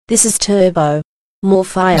This is Turbo. More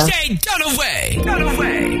fire. Stay Dunaway.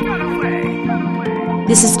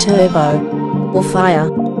 This is Turbo. More fire.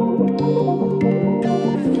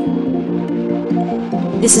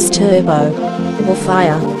 This is Turbo. More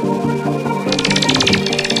fire.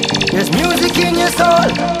 There's music in your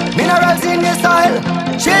soul, minerals in your soil,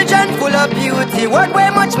 children full of beauty, worth way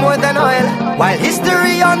much more than oil. While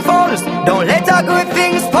history unfolds, don't let a good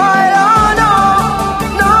thing spoil. Oh no,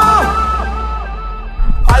 no.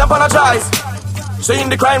 All up on a choice, seeing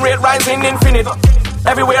the crime rate rising infinite.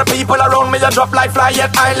 Everywhere people around me a drop like fly,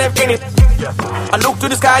 yet I live in it. I look to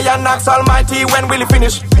the sky and ask Almighty, when will it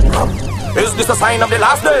finish? Is this a sign of the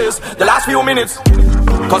last days, the last few minutes?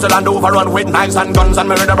 Cause the land overrun with knives and guns and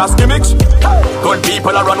murderous gimmicks. Good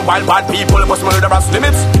people are run wild, bad people must murderous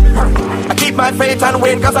limits. I keep my faith and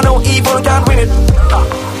wait cause I know evil can't win it.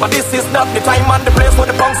 But this is not the time and the place for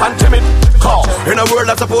the punks and timid. In a world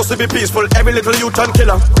that's supposed to be peaceful, every little youth and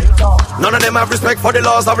killer. None of them have respect for the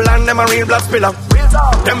laws of land, them a real blood spiller.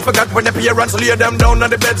 Them forgot when the parents lay them down on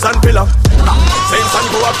the beds and pillow. Same son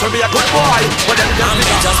grew up to be a good boy, but then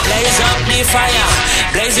just blaze up the fire,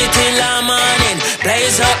 blaze it till the morning.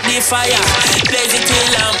 Blaze up the fire, blaze it till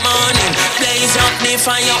the morning. Blaze up the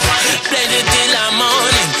fire, blaze it till the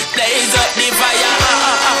morning. Blaze up the fire.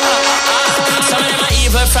 Some of them are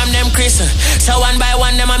evil from them Christian, so one by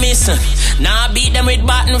one them are missing. Now I beat them with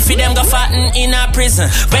baton, feed them go fatten in a prison.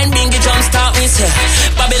 When Bingy John start me say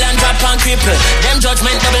Babylon drop and cripple. Them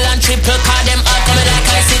judgment double and triple, call them out coming like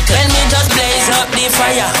icicle. Let me just blaze up the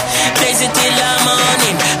fire, blaze it till the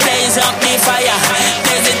morning. Blaze up the fire,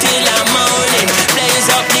 blaze it till the morning. Blaze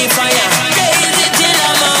up the fire, blaze it till the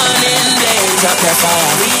morning. Blaze up the fire,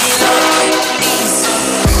 we love peace.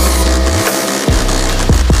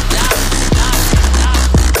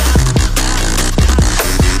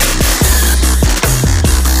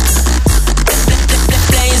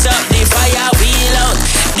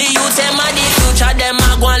 Them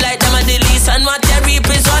a go like them a the least. And what you reap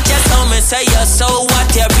is what you sow. Me say you sow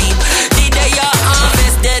what you reap. The day you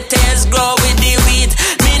harvest, the tails grow with the wheat.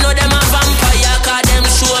 Me know them a vampire, cause them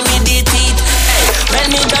show me the teeth. Hey,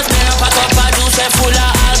 when me just made up a cup of juice full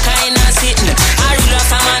of all kind of sitting. I real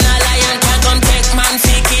a man a lion can come take man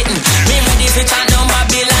for kitten. Me ready for chant down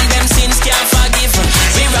Babylon, them sins can't forgive.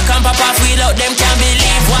 Me rock and pop off without them can't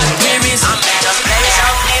believe what we is. I'm just blaze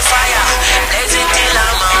up the fire, blaze it till the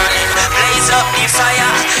morning. Blaze up the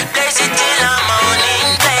fire, blaze it till the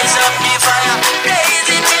morning. Blaze up the fire, blaze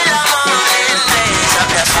it till the morning. Blaze up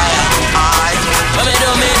the fire. But me do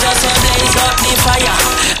me just blaze up the fire,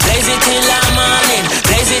 blaze it till the morning.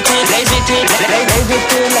 Blaze it till, blaze it till, blaze it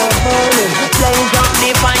till the morning. Blaze up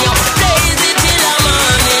the fire, blaze it till the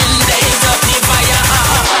morning. Blaze up the fire.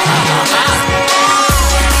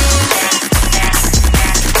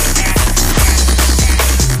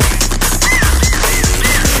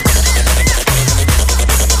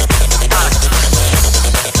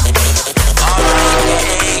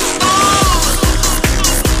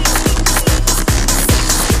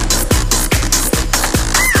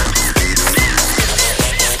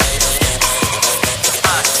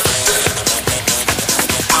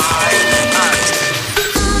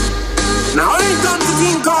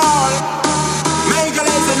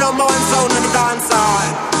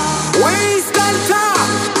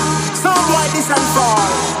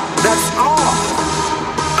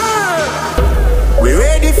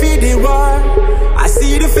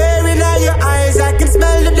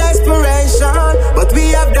 But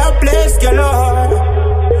we have that place galore.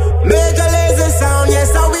 Major laser sound,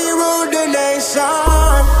 yes, and we rule the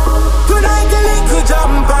nation. Tonight the little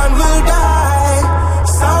jump and we'll die.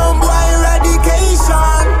 Soundboy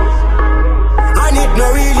eradication. And it no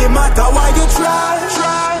really matter why you try.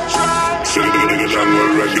 See the jungle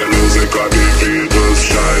reggae music, I be people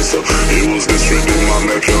shy. So use this rhythm and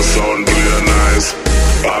make your sound play nice.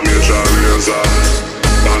 I'm your razor,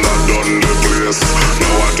 and I done the place.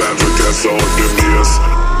 Now I time to test out the bass.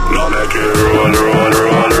 Now make it roll, roll,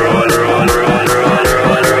 roll, roll, roll, roll, roll, roll,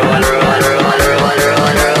 roll, roll, roll.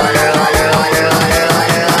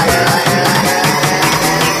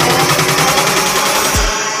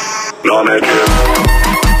 Now make it.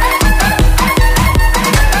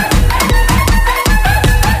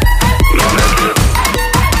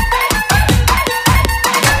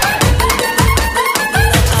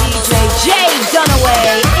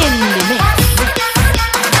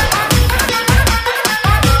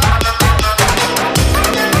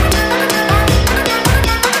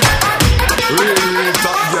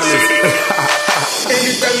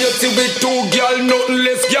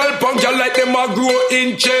 like them a grow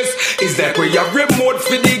inches. It's like we have remote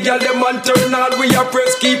for the girl, them and turn on. We a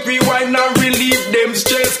press, keep rewind and relieve them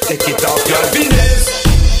stress. Take it off, girl, finesse,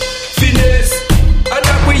 finesse. And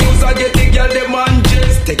that we use to get the girl, them and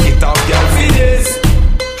just take it off, girl, finesse,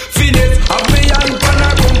 finesse. Have me hand on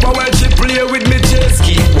her bumper when she play with me chest.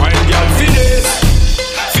 Keep wine, girl, finesse,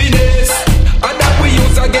 finesse. And that we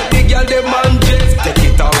use to get the girl, them and just take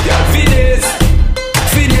it off, girl, finesse,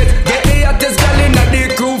 finesse. Get the hottest girl in the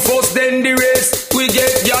crew first, then the rest. We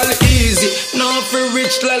get y'all easy, not for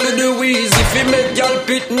rich like the Weezy. If you make y'all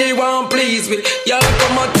pitney, won't please me. Y'all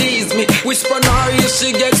come and tease me, whisper in her ear,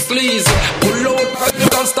 she gets sleazy. Pull out and you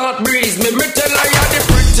can start breeze me. Me tell her you're the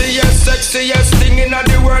prettiest, sexiest thing in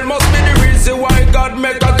the world. Must be the reason why God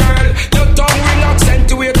make a girl. Your tongue will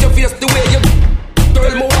accentuate your face the way you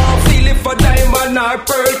girl. Me want feel it for diamond or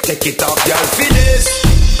pearl. Take it off, y'all, finesse,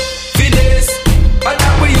 finesse. And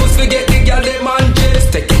that we used to get the girl, them and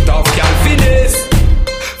just take it off, y'all, finesse,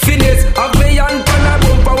 finesse. Have me hand on her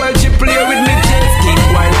bumper while she play with me chest. Keep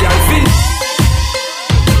wine, y'all, finesse.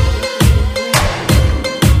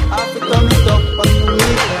 African stuff on the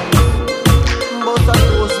weekend, but I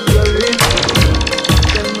was very.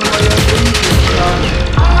 Tell me why you're thinking now.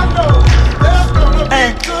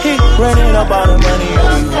 And he running up all the money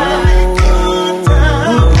on you.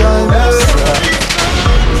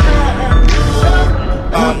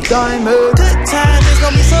 Good times, it's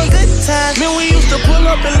gonna be some good times. Man, we used to pull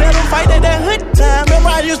up and let them fight at that hood time.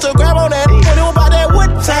 Remember I used to grab on that when it was about that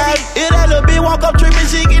wood time. It that little bitch walk up tripping,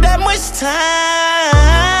 she get that much time.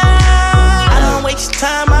 I don't waste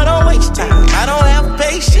time, I don't waste time. I don't have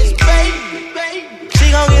patience, baby.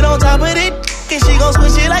 She gon' get on top of it, and she gon'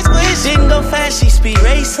 switch it like switch. She can go fast, she speed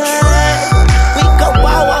racing. We go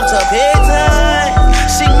wild, walks up head time.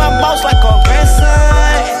 She my boss like a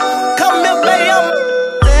grandson. Come here, baby,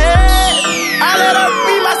 I let her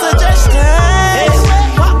be my suggestion.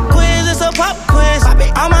 Pop quiz, it's a pop quiz.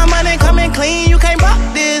 All my money coming clean, you can't rock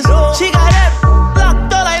this. She got that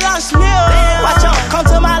locked up like Lost Mill. Watch out, come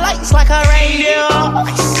to my lights like a reindeer.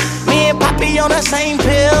 Me and Poppy on the same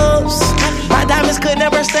pills. My diamonds could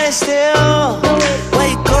never stand still.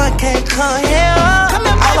 Where you going, can't come here.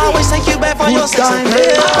 I'll always take you back for your sex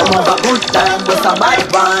appeal. Come over, good time, but a bad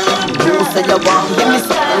one. You say you want, give me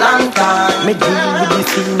something long time. Me deal with this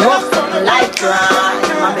thing, rough something like crime.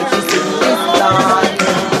 I make you sing this song.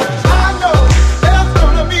 I know there's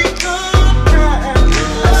gonna be good times.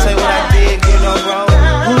 I say what I did, you know, bro.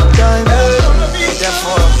 Good times,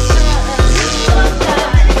 therefore.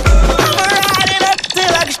 I'm riding up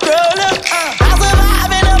till I can stroll up. I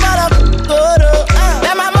survive in a motherfucker.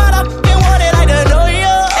 That my motherfucking wanted like to know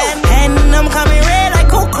you. And I'm coming red like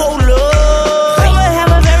Coca-Cola. I'ma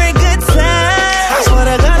have a very good time. I swear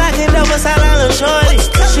to God, I can never silence a shorty.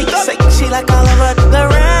 She say she like all of her the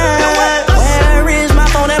rhyme. Where is my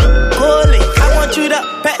phone and pull it? I want you to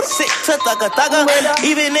pass it to thugger.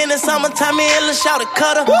 Even in the summertime, me and Lil' Shawty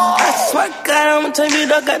cutter. I swear to God, I'ma tell you,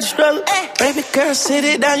 dog got the struggle. Baby girl, sit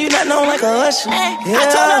it down, you not known like a usher. I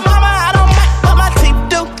told her mama I don't like what my teeth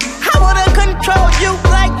do. I wanna control you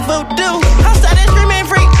like voodoo. I'm starting streaming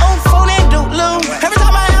free on phone and doodloo. Every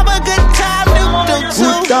time I have a good time, do too.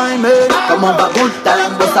 Good time, come over, good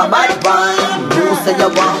time, but a bad one. You say you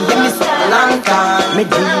want, give me something long time. Me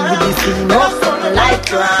deal with this thing, rough something like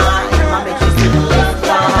crime. I make you sing this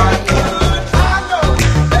song.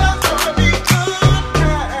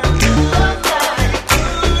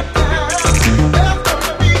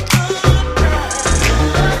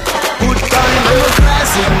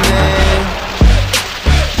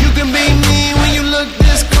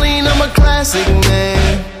 Classic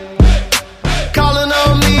man, calling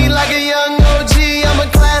on me like a young OG. I'm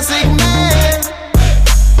a classic man.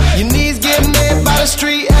 Your knees get made by the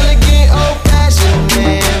street, elegant, old-fashioned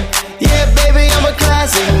man. Yeah, baby, I'm a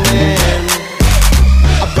classic man.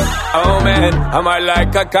 Oh man, I'm high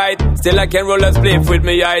like a kite. Still I can roll a spliff with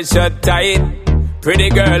me eyes shut tight. Pretty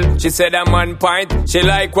girl, she said I'm on point. She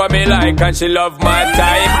like what me like and she love my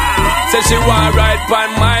type. Say she want ride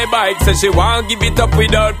on my bike. Say she want give it up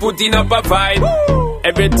without putting up a fight.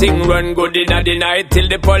 Everything run good in the night till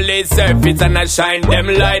the police surface and I shine them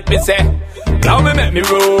light. Me say, now me make me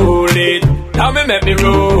roll it. Now me make me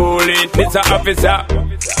roll it, Mr. Officer.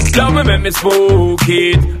 Now me make me smoke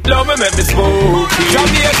it. Now me make me smoke it.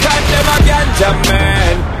 Jamaican them a ganja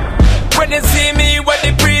man. When you see me with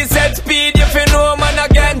the preset speed, you feel no man a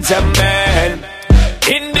ganja man.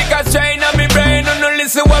 Indica strain on me brain, and no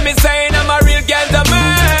listen what me saying. I'm a real ganja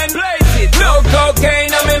man. No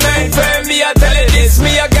cocaine on me main friend. Me a tell you this,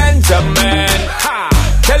 me a ganja man.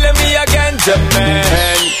 Telling me a ganja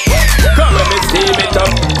man. Come let me steam it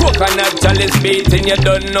up. Coconut jelly chest beating. You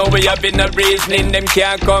don't know we have been a reasoning. Them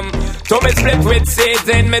can't come to me split with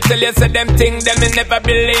season. Me tell you say them things them me never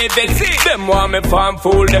believe it. Them want me farm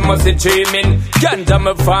fool, them must be dreaming. Ganja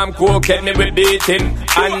me farm cocaine, me will beat him.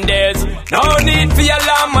 And there's no need for your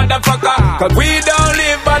law, motherfucker, cause we don't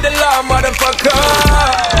live by the law, motherfucker.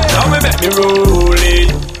 Now me make me roll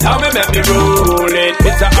it. Now me make me roll it.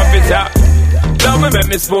 Mr. Officer, now me make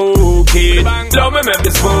me smoke it. Now me make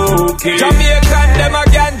me smoke it. Jamaican, them a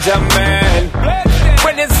ganja man.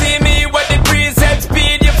 When you see me with the preset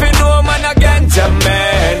speed, you feel no man a ganja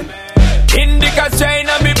man. Indica strain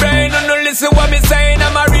on me brain, and no listen what me saying,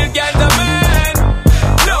 I'm a real ganja man.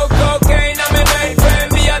 No cocaine on me brain,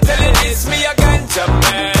 friend, me a telling this, me a ganja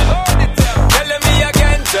man. Telling me a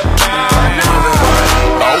ganja man.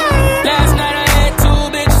 Last night I had 2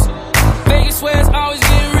 bitches. Vegas swear it's always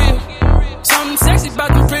getting real. Something sexy about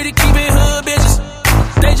them pretty, keep it hood bitches.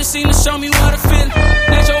 They just seem to show me what I feel.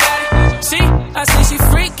 Let your body see, I see she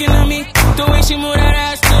freaking on me. The way she move that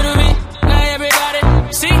ass to the beat. Now everybody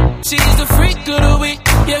see, she's the freak of the week.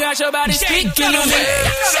 You got your body speaking on me.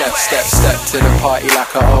 Step to the party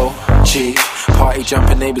like a OG. Party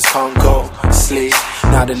jumping, neighbors can't go sleep.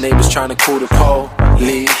 Now the neighbors trying to call the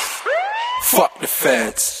police. Fuck the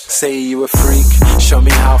feds. Say you a freak, show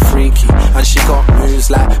me how freaky. And she got moves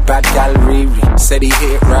like bad gal Riri. Said he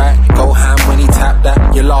hit it right, go ham when he tapped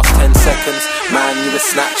that. Your last 10 seconds, man, you a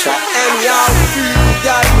Snapchat. And y'all freaky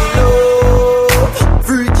gal me love.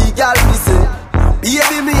 Freaky gal me say,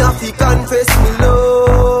 baby me have to confess me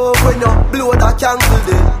love. When you blow that candle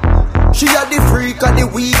then. She had the freak of the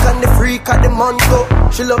week and the freak of the month too.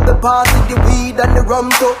 She love the party, the weed and the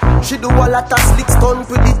rum too. She do a lot of slick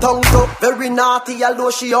stunt with the tongue too. Very naughty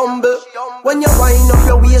although she humble. When you wind up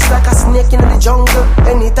your waist like a snake in the jungle.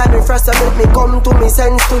 Anytime you first make me come to me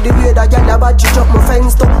sense to the way that girl about you jump my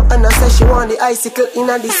fence too. And I say she want the icicle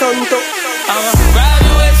in the sun too.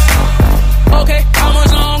 Graduate. Okay, how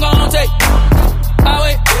much long gon' take? I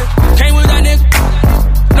wait, came with that nigga.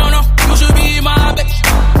 No, you should be my bitch.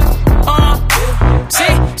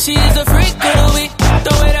 See, she is a freak of the week.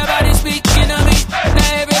 The way that body speaking to me.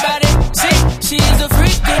 Now everybody, see, she is a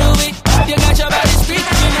freak of the week. You got your body speaking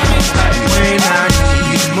to me. When I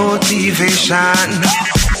need motivation,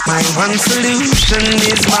 my one solution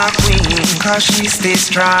is my queen, cause she stays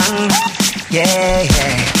strong. Yeah.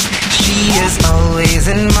 She is always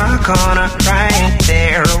in my corner, right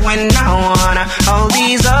there when I wanna. All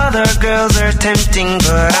these other girls are tempting,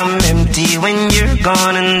 but I'm empty when you're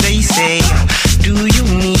gone. And they say, do you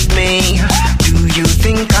need me? Do you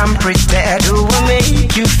think I'm pretty? Do I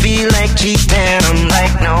make you feel like cheating? I'm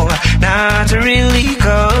like, no, not really,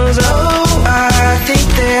 cause I think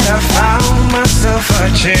that I found myself a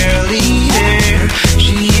cheerleader.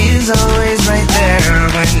 She is always right there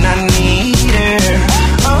when I need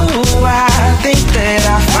her. Oh, I think that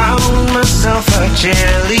I found myself a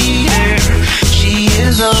cheerleader. She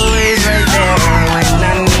is always right there when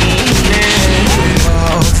I need her.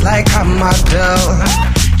 Oh, it's like a model.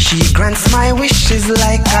 She grants my wishes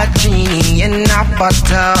like a genie in a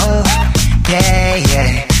bottle.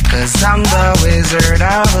 Yeah, cause I'm the wizard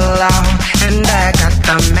of love, and I got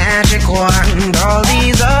the magic wand. All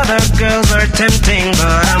these other girls are tempting,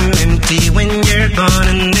 but I'm empty when you're gone.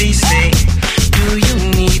 And they say, do you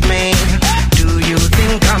need me? Do you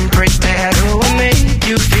think I'm pretty? Do I make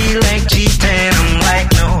you feel like cheating? I'm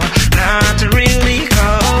like, no, not really,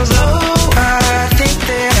 cause I think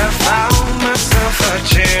that I found myself a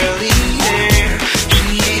cheerleader.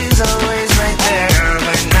 She is always right there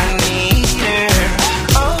when I need her.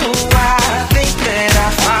 Oh, I think that I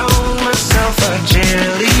found myself a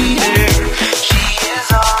cheerleader. She is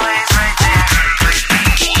always right there.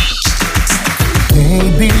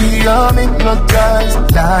 Baby, I'm hypnotized.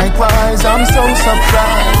 Likewise, I'm so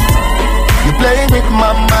surprised. You play with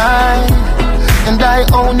my mind, and I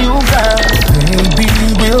own you, girl. Baby,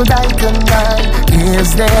 we'll die tonight.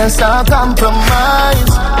 Is there some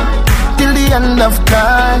compromise? Till the end of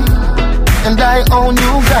time, and I own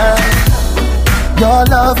you, girl. Your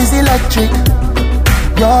love is electric.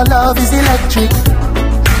 Your love is electric.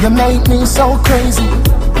 You make me so crazy.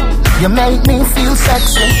 You make me feel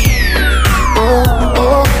sexy. Oh,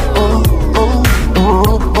 oh, oh, oh,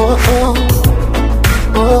 oh, oh, oh.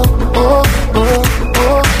 Oh, oh, oh,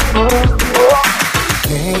 oh, oh, oh.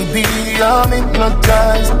 Baby, I'm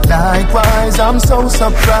hypnotized. Likewise, I'm so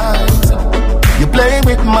surprised. You play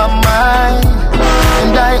with my mind,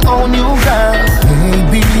 and I own you, girl.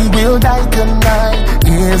 Baby, we'll die tonight.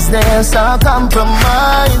 Is there some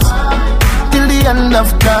compromise? Till the end of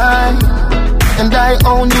time, and I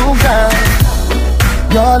own you, girl.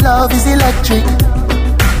 Your love is electric.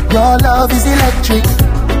 Your love is electric.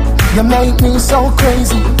 You make me so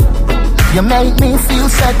crazy. You make me feel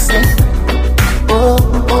sexy. Oh,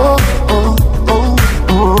 oh, oh, oh,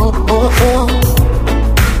 oh, oh, oh.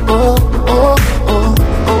 Oh, oh, oh,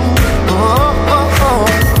 oh, oh, oh.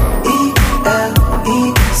 E-L-E-C-T-R-I-C.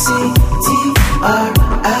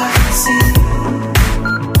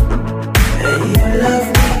 And you love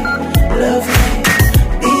me, love me.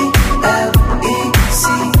 E-L-E-C-T-R-I-C.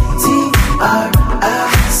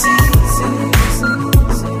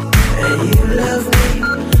 And you love me,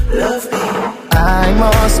 love me. I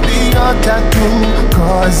must be your tattoo,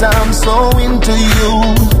 'cause I'm so into you.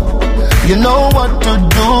 You know what to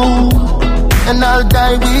do, and I'll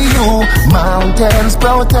die with you. Mountains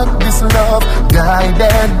protect this love,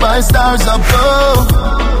 guided by stars above.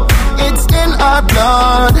 It's in our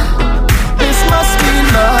blood, this must be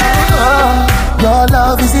love. Your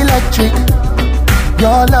love is electric,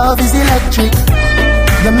 your love is electric.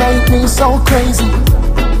 You make me so crazy,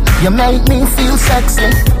 you make me feel sexy.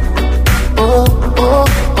 Oh, oh,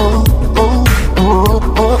 oh, oh, oh,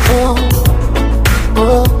 oh, oh.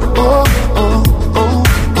 Oh, oh, oh, oh,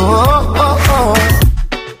 oh, oh, oh.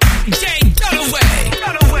 Jay Dunaway.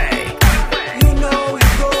 You know we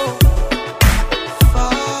go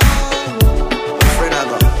far. Friend I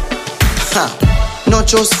go. Ha. Not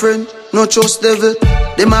just friend, not just devil.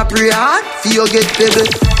 Them a pray hard for you get pebble.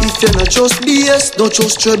 If you not just BS, not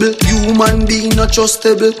just trouble. Human being not just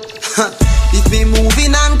stable. Ha. If me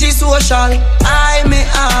moving anti-social, I may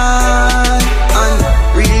and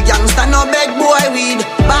real gangsta no beg boy weed.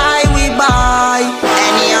 Buy we buy.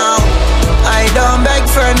 Anyhow, I don't beg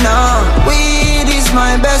for now. Weed is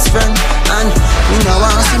my best friend, and we no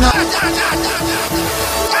want to know.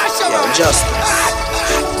 Yo, justice.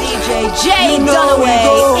 DJ Jay Dunaway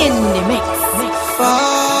in the mix. A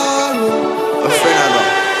friend I go.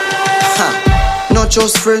 Ha. Not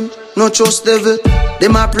just friend, not just devil.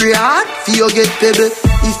 Them a pray hard for you get pebble.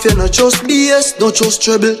 If you not just BS, not just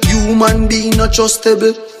trouble. Human being not just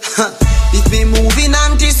stable. If me moving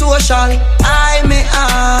anti-social, I may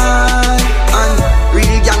and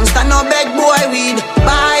real gangsta no beg boy weed.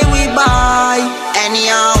 Buy we buy.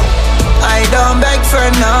 Anyhow, I don't beg for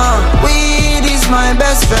now. Weed is my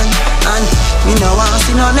best friend, and me no want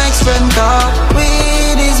see no next friend. Cause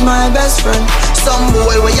weed is my best friend. Some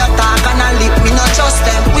boy where you talk and a lip, me not trust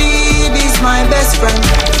them. Weed is my best friend.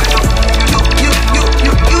 You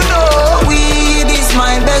know weed is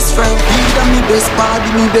my best friend. Weed and me best body,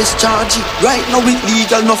 me best charge. Right now it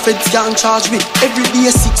legal, no feds can't charge me. Every day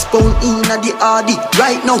 6 pound in at the RD.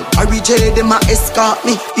 Right now I reject them a escort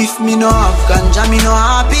me. If me no have ganja, me no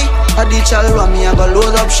happy. A the chalwa me I go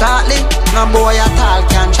load up shortly. No boy at all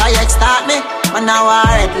can try extort me. Man now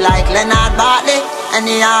I red like Leonard Bartley.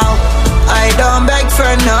 Anyhow, I don't beg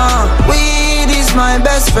for now. Weed is my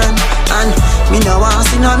best friend, and me no want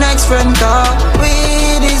see no next friend. Cause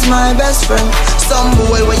weed is my best friend. Some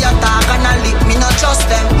boy where you talk and a lip, me not trust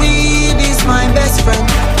them. Weed is my best friend.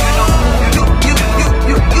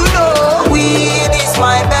 You know weed is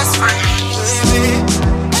my best friend.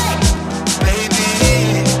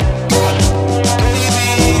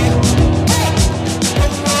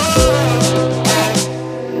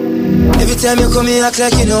 Every time you come here act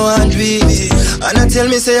like you know and we. And I tell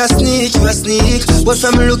me say you a sneak. But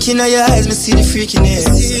from looking at your eyes, me see the freakiness.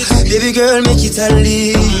 Baby girl, make it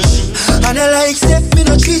unleash. And I like say me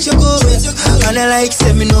no treat you good. And I like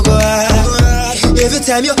say me no go hard. Every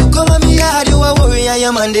time you come on me yard, you a worry and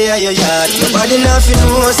your man there at your yard. Nobody nothing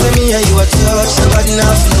know, say me and you a touch. Nobody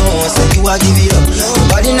nothing know, say you a give it up.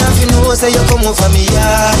 Nobody nothing know, say you come over me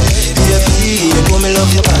yard. Baby, you know me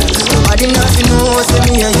love you bad. Nobody nothing know, say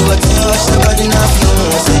me and you a touch. Nobody nothing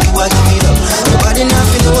know, say you a give it up. Nobody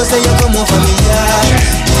nothing know, say you come over me yard.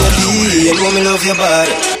 Baby, you know me love you bad.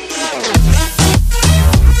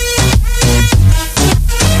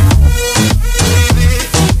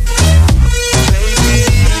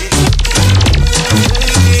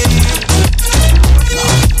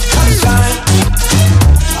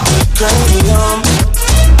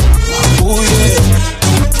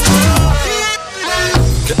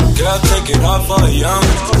 Girl, take it off for a young.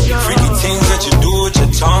 Freaky things that you do with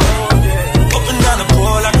your tongue. Up and down the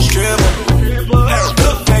pole like a stripper.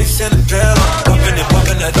 Look face in the drill. Bumping it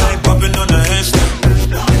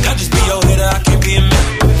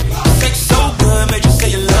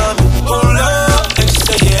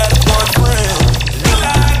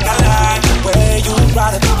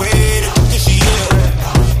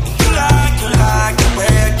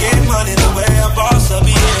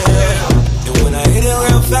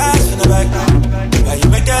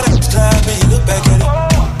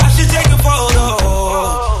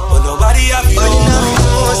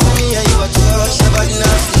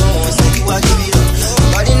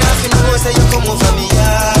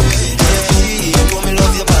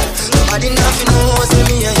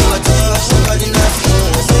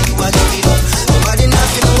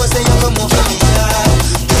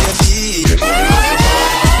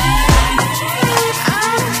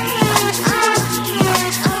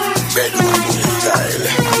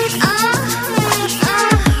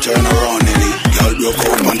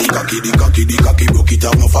on the cocky broke it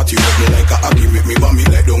up, no fatty. Rub me like a hockey, make me bomb me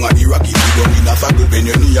like down at the Rocky. You go in a saddle, bend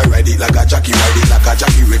your knee, ride it like a jockey, rev it like a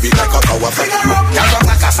Kawasaki. Y'all run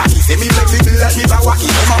like a Saki, say me flexible like me Bawaki.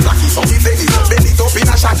 I'm a blacky, so me feel it, bend it up in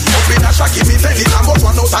a shaki, me feel it. I'm about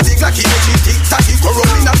one out of the glacky, make it tick-tacky, go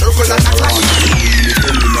roll in a circle like a clacky. Me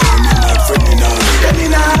tell me now, me not friendly now, me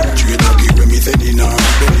now. Trade no give when me say dinner,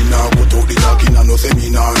 belly now. Put out the talking and no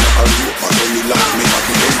seminar, no carry up and tell me like me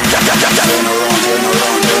happy. Turn around, turn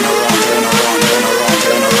around, turn around, turn around,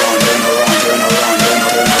 turn around, turn around, turn around, turn around, turn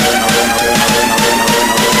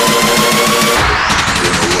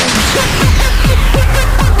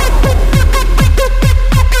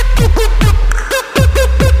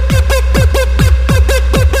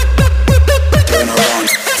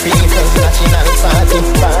People's National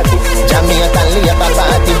Party, Jamaican Labour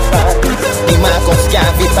Party, the Marcus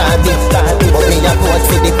Garvey Party, but me a vote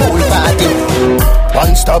for the pool party.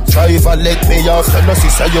 One stop driver, let me off. Tell us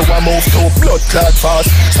say you a move to blood clot fast.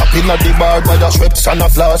 Stop in at the bar by the Schweppes and a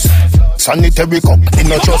flask. Sanitary cup,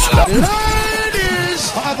 in a just black.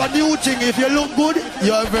 Ladies, I have a new thing. If you look good,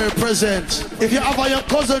 you are very present. If you have a your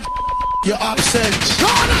cousin, you're absent.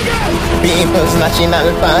 People's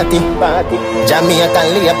National Party, Jamaican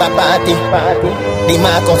Labour Party, the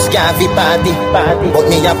Marcus Garvey Party, but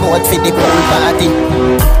me a vote for the pool party.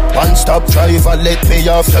 One stop driver, let me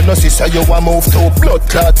off. Tell us say you a move to blood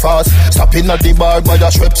clot fast. Stop in at the bar by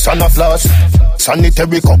the Schweppes and a flask.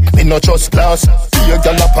 Sanitary cup, me no just glass. Be a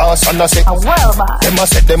gal a pass and I say them a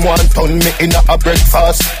say them want turn me in a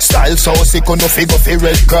breakfast. Style so sick no figure fi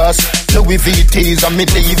red grass. Louis VT's and me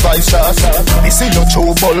Levi's sauce. Me see no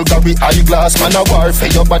true Bulgari eyeglass. Man a war for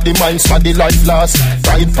your body, mind for the life last.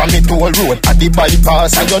 Ride from me toll road at the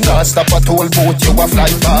bypass. And you not stop a toll boat, you a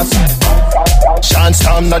fly past. Chance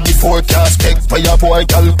time not the forecast. Beg for your boy,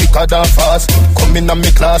 girl quicker than fast. Come in a me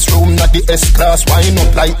classroom, not the S-class. Wine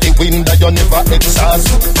up like the wind that you never exhaust.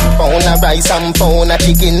 Pound a rice and pound a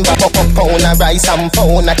chicken back. Pound a rice and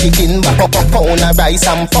pound a chicken back. Pound a rice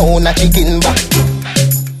and pound a chicken back.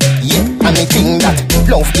 Yeah, and me think that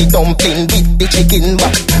love the dumpling with the chicken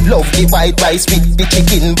back. Love the white rice with the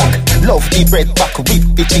chicken back. Love the bread back with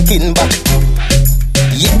the chicken back.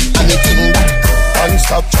 Yeah, and me think that.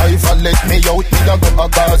 One-stop driver, let me out. Me a go a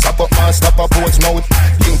Gaza, but man stop a boat's mouth.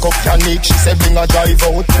 Link up Yannick, she say bring a drive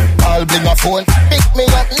out. I'll bring a phone, pick me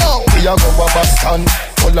up now. We a go a bus stand,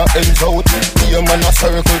 full of ends out. Be a man a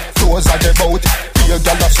circle, toes are the boat. Be a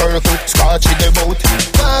gal a circle, scratch in the boat.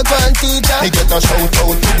 Grand teacher, me get a shout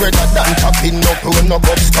out. Rather than tapping up, run no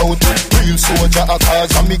Bob Scout. Real soldier a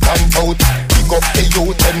cause and me camp out. Pick up the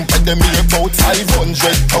youth, them pay them here about 500,000.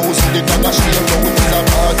 The dollar share out is a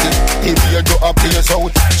party. If you do a place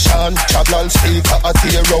out, Sean Chaglal speaker a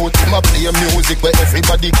tear out. Him a play music where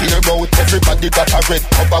everybody care about. Everybody got a red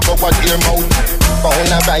cup a go a tear mouth.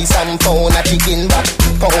 Pound a rice and pound a chicken back.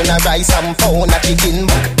 Pound a rice and pound a chicken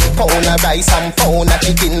back. Pound a rice and pound a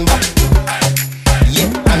chicken back. Yeah,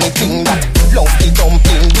 and me think that love the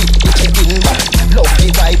dumpling with the chicken back. Love the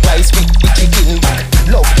white rice with the chicken back.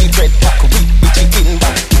 Love the bread back with the chicken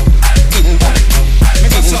back. Chicken back,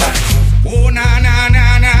 chicken back. Oh na na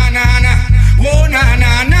na na na na. Oh na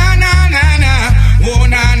na na na na na. Oh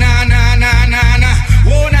na na na na na na.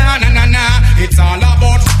 Oh na na na na. It's all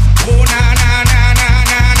about. Oh na na na na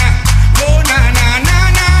na na. Oh na na na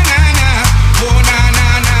na na na. Oh na na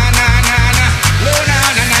na na na na. Oh na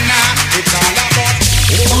na na na. It's all about.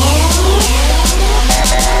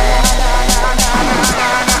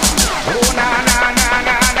 Oh na na na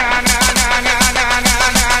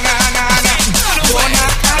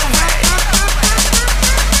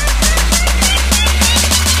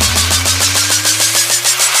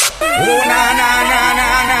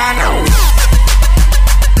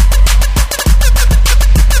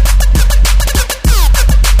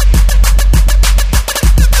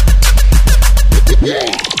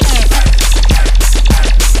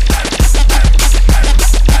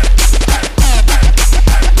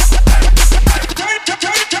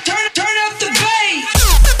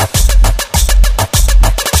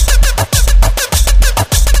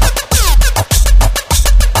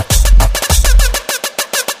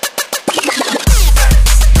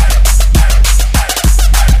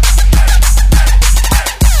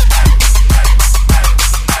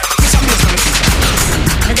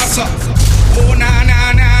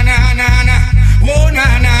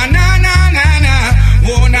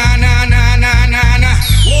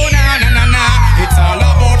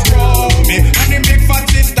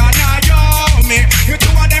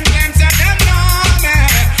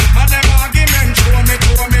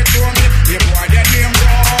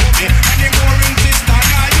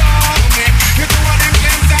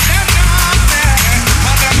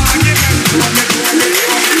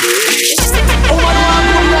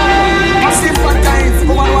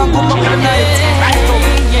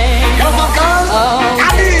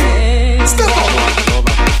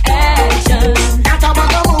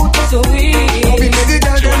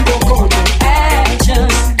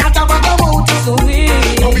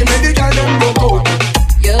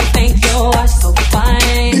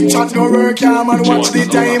woman, watch the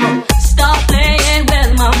time. Stop playing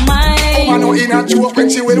with my mind. Oh, I know in a joke when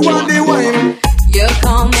she will want the wine. You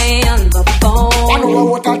call me on the phone. I know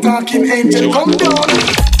what a talking angel come down.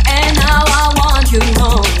 And now I want you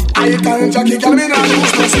home. I tell Jackie, girl, me not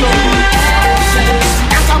lose no slow. Action.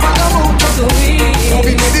 After what I want to do, no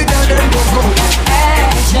be me the girl them go go.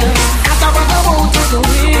 Action. After what I want to do,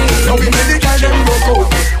 no be me the girl them go go.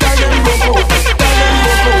 Girl them go go. Girl them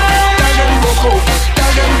go go. Girl them go go.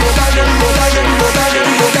 Girl them go. Girl them go. Girl them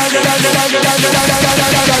go. Girl them go.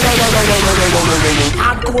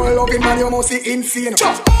 Hardcore loving man, you must see insane.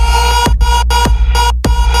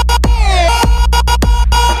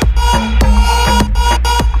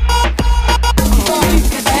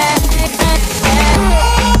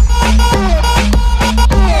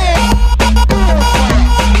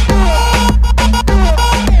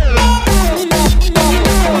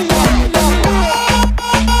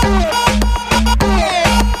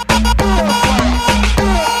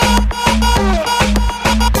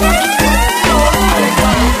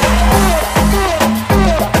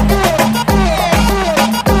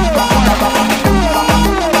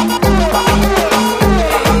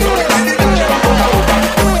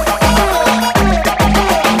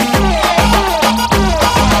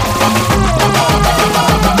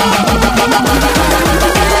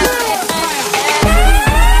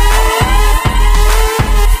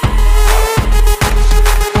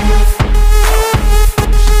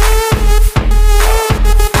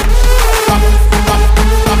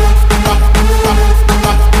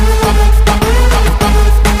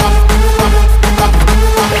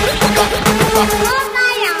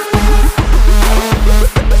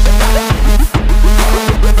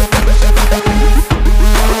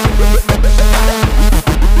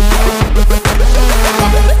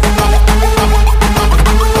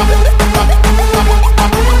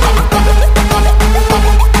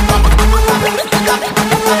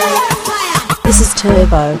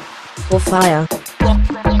 Turbo or Fire.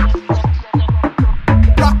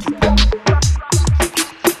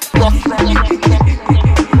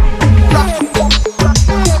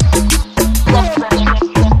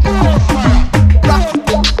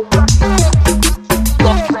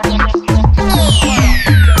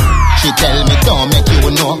 She tell me don't make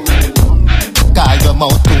you know, 'cause your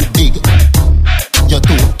mouth too big, you're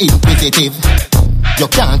too inquisitive. You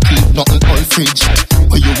can't keep nothing on fridge.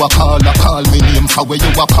 Where you a call me name for where you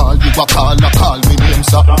a call me name,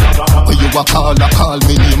 sir. Where you a call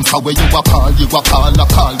me name for where you a call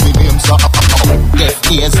me name, sir.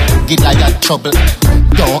 Deaf ears, get I got trouble.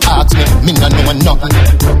 Don't ask me no know nothing.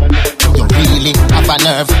 You really have a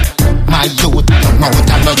nerve, my youth, your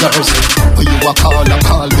mouth and your yours. Where you a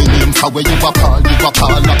call me name for where you a call me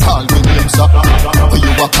name, sir. Where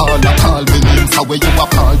you a call me name for where you a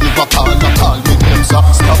call me name, sir.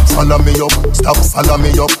 Stop, follow me up, stop, follow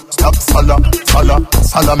me up, stop,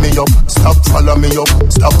 follow me up, stop, follow me up,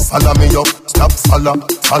 stop, follow me up, stop, follow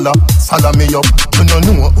me up. You don't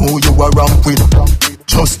know who you are ramp with,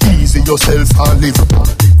 just easy yourself and live.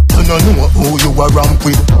 You don't know who you are ramp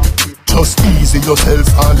with, just easy yourself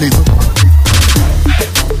and live.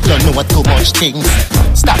 You know too much things,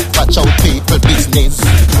 stop watch out people business.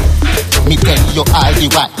 Me tell you all the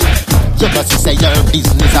while, you must say your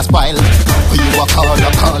business a spoil. Where you a call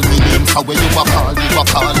me name for where you a call me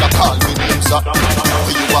name, sir.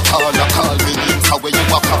 Where you a call me name for where you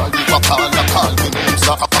a call me name,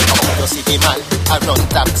 sir. You see the man a run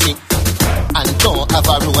taxi and don't have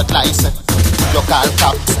a road license. You call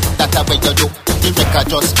cops, that's the way you do. The record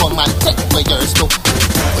just come and take where yours to.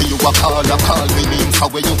 Where you a call me name for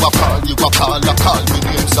where you a call me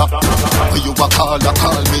name, sir. Where you a call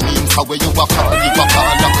me name for where you a call me name,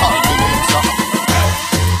 sir.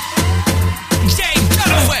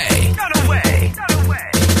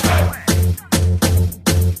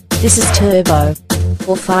 This is Turbo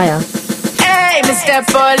or Fire. Hey, Mr.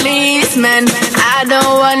 Policeman, I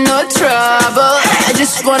don't want no trouble. I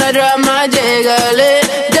just wanna drop my jiggle it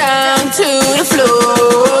down to the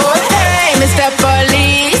floor. Hey, Mr.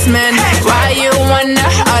 Policeman, why you wanna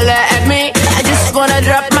holler at me? I just wanna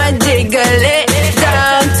drop my jiggle it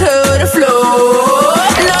down to the floor.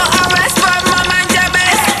 No arrest, but my mind your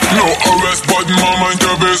best. No arrest, but my mind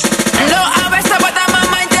your best. No arrest, but my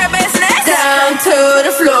mind your business. Down to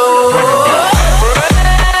the floor.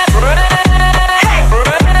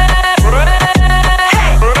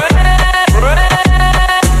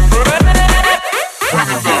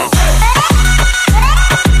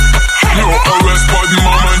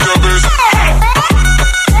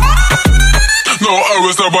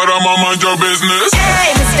 But I'm on mind your business.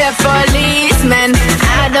 Hey, Mr. Policeman,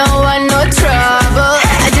 I don't want no trouble.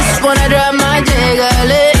 I just wanna drop my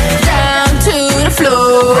jiggle it down to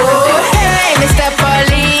floor. Hey, Mr.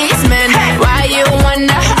 Policeman, why you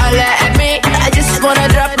wanna holler at me? I just wanna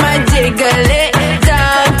drop my jiggle it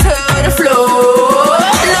down to the floor.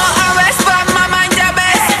 No arrest, but my mind your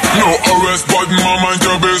best. No arrest, but my mind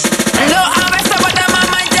your best. No arrest, but my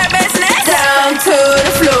mind your business. Down to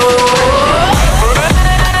the floor.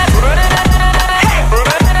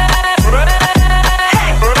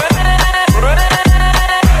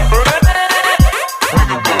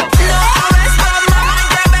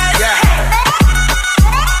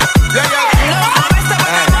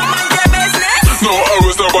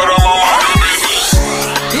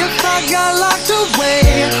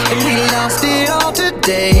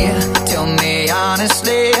 Tell me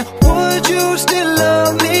honestly, would you still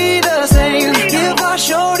love me the same if I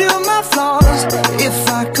showed you my flaws? If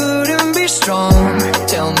I couldn't be strong,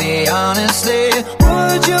 tell me honestly,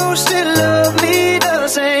 would you still love me the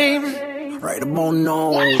same? Right about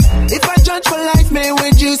now. If I judge for life, man,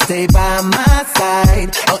 would you stay by my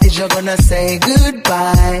side? Or is you gonna say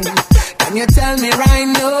goodbye? Can you tell me right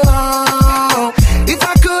now? If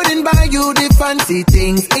I couldn't buy you the fancy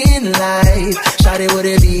things in life, shawty, would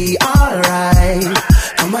it be alright?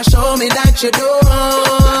 Come and show me that you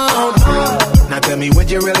don't. Now tell me, would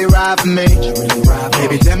you really ride for me?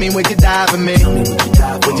 Baby, tell me, would you die for me?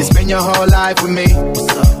 Would you spend your whole life with me?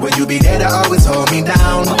 Would you be there to always hold me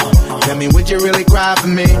down? Tell me, would you really cry for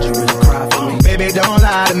me? Baby, don't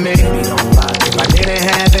lie to me. If I didn't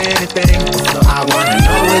have anything, I wanna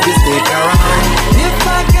know, would you stick around? If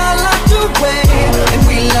I got locked away and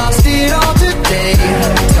we lost it all today,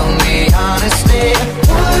 tell me honestly,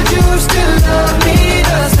 would you still love me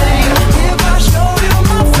the same? If I show you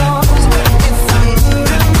my flaws, if I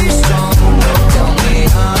couldn't be strong, tell me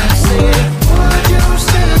honestly, would you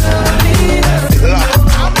still love me the same?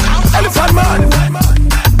 Elephant man,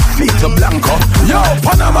 Vito Blanco, yo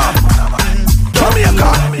Panama, Jamaica,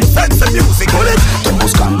 sense music, bullet. Estoy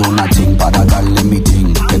buscando una ting para darle mi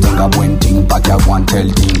ting, que tenga buen ting pa' que aguante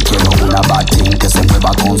el ting. Quiero una bad ting que se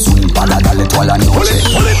mueva con swing para darle toda la noche.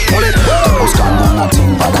 Estoy buscando una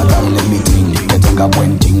ting para darle mi ting, que tenga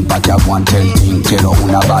buen ting pa' que aguante el ting. Quiero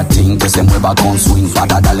una bad ting que se mueva con swing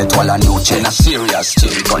para darle toda la noche. En a serious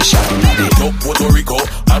ting, gunshot in a day. Top Puerto Rico,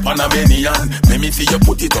 all Panamanian. Make me see you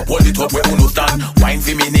put it up, hold it up where you stand. Wine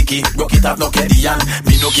for me, Nicky, rock it up, no Kedian.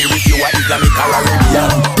 Me no care if you are Islamic or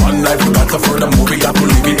Arabian. One life you got to furthermore, we have to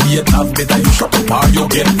live it. It have better you shut up or you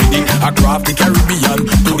get with it. Across the Caribbean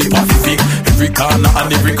to the Pacific, every corner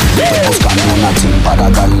and every creek. Buscando una ting para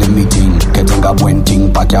darle mi ting, que tenga buen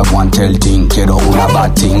ting pa' que aguante el ting. Quiero una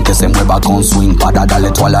bad ting que se mueva con swing para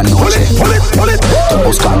darle toda la noche. Estoy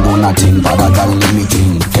buscando una ting para darle mi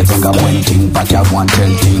ting, que tenga buen ting pa' que aguante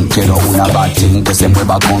el ting. Quiero una bad ting que se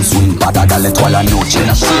mueva con swing para darle toda la noche. En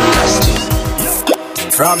a serious ting.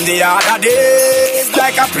 From the other days,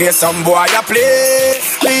 like I play some boy I play.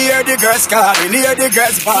 Hear the girls calling, hear the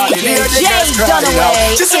girls bawling, hear the girls crying out.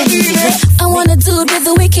 Just a minute. I want a dude with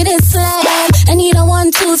the wickedest slang. I need a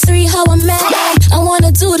 1, 2, 3, how a man. I want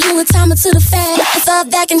a dude who would time it to the fan. I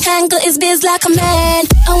thought that can handle his biz like a man.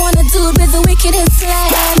 I want a dude with the wickedest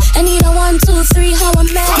slang. I need a 1, 2, 3, how a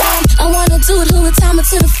man. I want a dude who would time it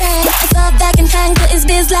to the fan. I thought that can handle his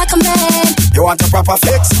biz like a man. You want a proper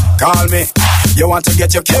fix? Call me. You want to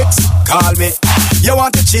get your kicks? Call me. You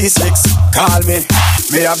want the cheese fix? Call me.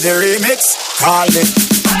 Me have the remix? Call me.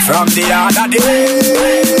 From the other day.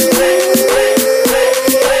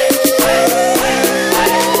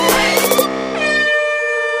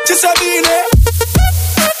 Just a minute.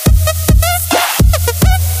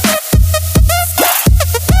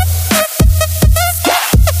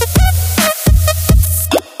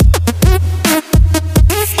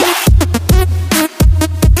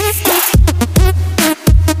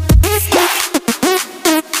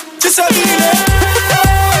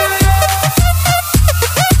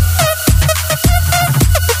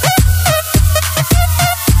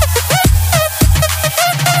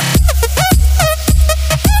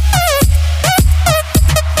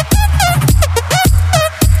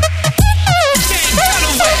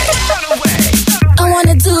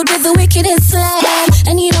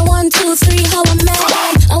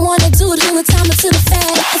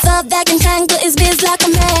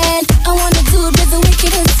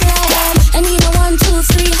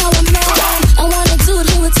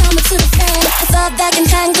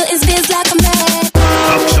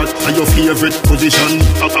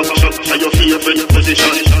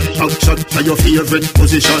 Your favorite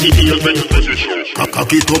position.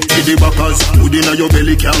 Cock it up to the backers. Food inna your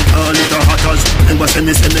belly can't call it a hatters. Remember say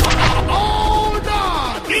me. Hold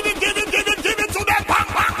on. Give it to them.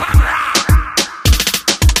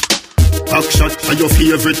 shot to your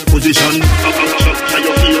favorite position. Back shot to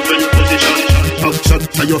your favorite position. Back shot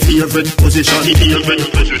to your favorite position.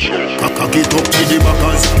 Cock it up to the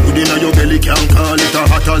backers. Good inna your belly can't call it a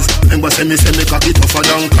hatters. Remember say me cock it tougher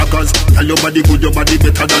than crackers. Tell your body good, your body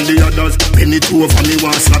better than the others. Penny two over me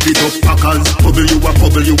want slap it up packers. Bubble you a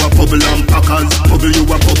bubble and packers. Bubble you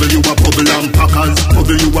a bubble and packers.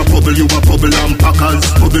 Bubble you a bubble and packers.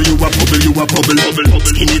 Bubble you a bubble.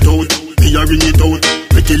 Skin it out, me a ring it out.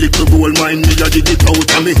 Pretty little gold mine, me a dig it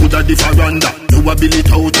out. And me hood a the veranda. You a bill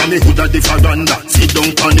it out, and me hood a the veranda. Sit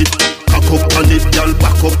down on it, cock up on it, girl.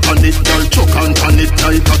 Back up on it, girl. Choke on it,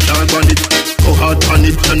 like a car on it. Go hard on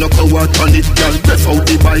it, you no go hard on it, girl. Breath out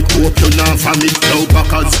the bike, hope you not from it. Now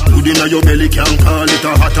backers, good inna your belly can't call it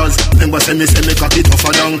a hatters. Remember say me cock it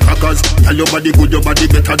tougher than crackers. Tell your body good, your body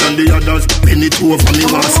better than the others. Penny two over me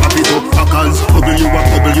want slap it up packers. Bubble you a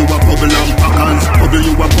bubble and packers. Bubble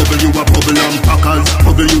you a bubble and packers.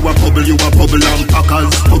 Bubble you a bubble and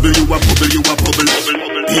packers. Bubble you a bubble.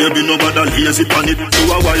 Baby nobody lazy pan it. You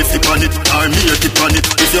a wifey pan it, or me a tip on it.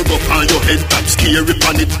 If you go on your head top scary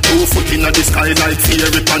pan it. 2 foot inna the sky like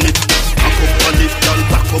fairy pan it. Back up on it, girl.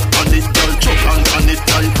 Back up on it, girl. Choke on it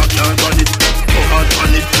like a car on it. Go hard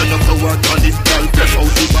on it, you no go hard on it, girl. Breath out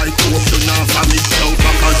the bike, hope you not from it. Now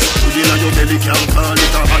packers, good inna your belly can't call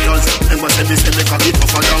it a hatters. Remember say me cock it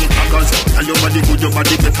tougher than crackers. Tell your body good, your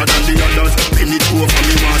body better than the others. Penny two over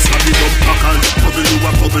me want slap it up packers. Bubble you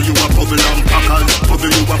a bubble and packers. Bubble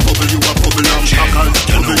you a bubble and packers.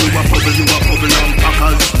 Bubble you a bubble and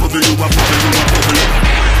packers. Bubble you a bubble.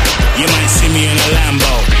 You might see me in a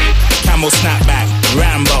Lambo, camel snapback,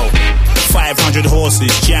 Rambo, 500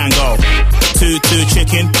 horses, Django, 2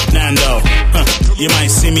 chicken, Nando. You might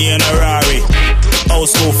see me in a Rari, old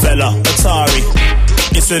school fella, Atari.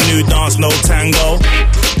 It's a new dance, no tango.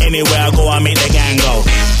 Anywhere I go, I make the gang go.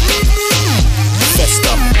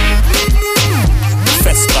 Festa,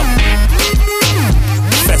 festa,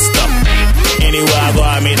 festa. Anywhere I go,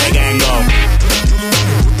 I make the gang go.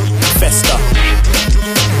 Festa.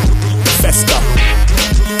 Festa,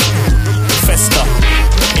 festa.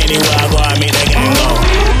 Anywhere I go, I make the gang go.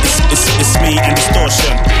 It's me and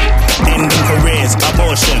distortion. Ending careers,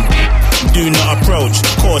 abortion. Do not approach,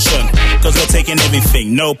 caution. Cause we're taking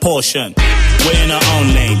everything, no portion. We're in our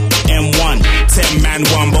own lane, M1. 10 man,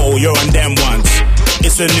 1 bottle, you're on them ones.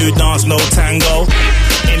 It's a new dance, no tango.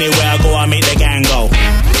 Anywhere I go, I make the gang go.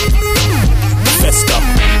 Festa,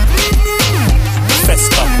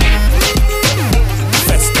 festa,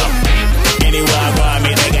 festa. Anywhere I go, I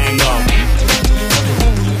make the gang go.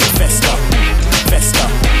 Festa, festa,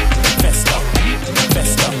 festa,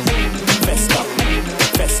 festa, festa,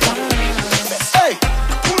 festa, festa. Hey,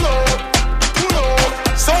 pull up.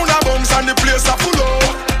 Sound a bounce and the place a full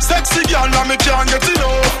up. Sexy girl, now me can't get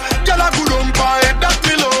enough. Girl a good on my head, that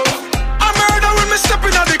me love. I murder when me step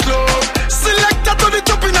in at the club. Selector to the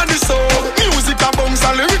top in at the soul. Music a bounce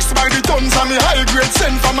and lyrics by the tons. And me high grade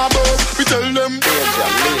sent from above. We tell them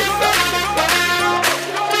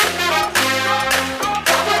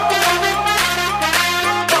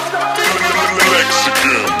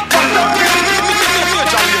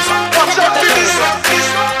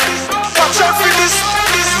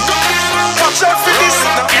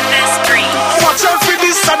watch out for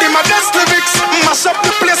this, I did my best lyrics. Mash up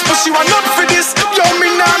the place, but she want not for this. Yo, me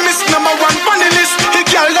nah miss number 1 funny list. He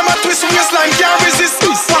girl them a twist waistline, can't resist.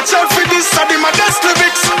 Watch out for this, I did my best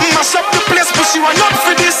lyrics. Mash up the place, but she want not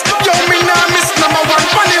for this. Yo, me nah miss number 1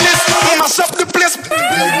 funny list. Mash up the place.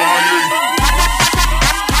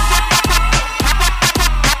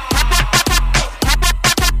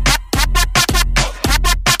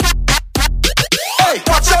 Hey,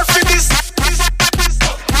 watch out for this.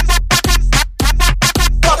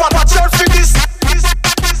 Watch out for this.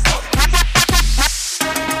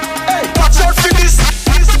 Hey, watch out for this.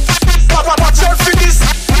 Watch out for this.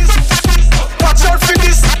 Watch out for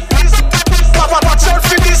this. Watch out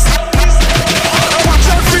for this. Watch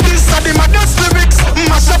out for this. I did my best lyrics.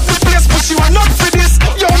 Mash up the place, but she want not for this.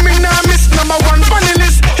 Yo, me nah miss number 1 funny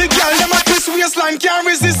list. He girl them a twist waistline, can't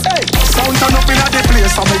resist. Hey, sound turn up in a the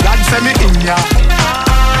place, so me God say me in ya.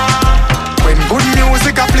 When good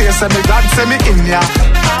music a play, say me God say me in ya.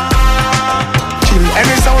 Kill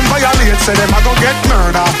any sound violate, say them a go get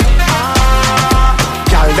murder.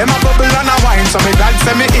 Girl, them a bubble and a wine, so me God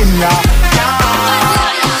say me in ya.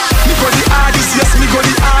 Me go the hardest, yes, me go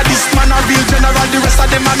the hardest. Man a real general, the rest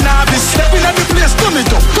of them a novice. Step in at the place, turn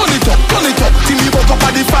it up, turn it up, turn it up. Till me woke up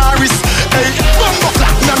at the forest. Hey, bumbo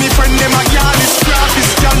clap, now me friend them a yarlist.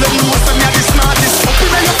 Graphist, girl, them know say me a the smartest. Up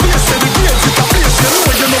in your place, say the great, it's a place. You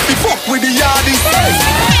know you know fi fuck with the yardies. Hey.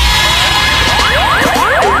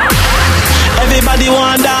 Everybody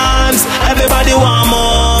want dance, everybody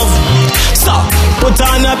Put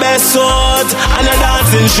on your best suit and your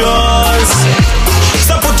dancing shoes.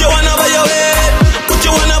 So put your one over your head. Put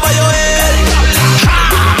your one over your head.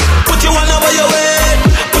 Ha! Put your one over your head.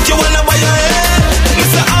 Put your one over your head.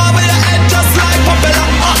 It's over your head just like propeller.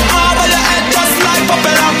 Over your head just like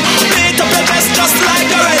propeller. Beat up your chest just like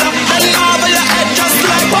a rider. And over your head just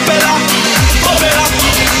like propeller. Propeller,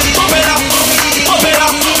 propeller, propeller,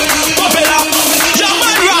 propeller. Your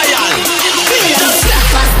man Ryan.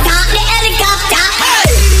 Stop the helicopter. Hey.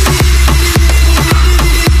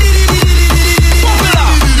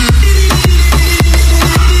 Propeller.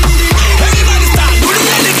 Everybody start do the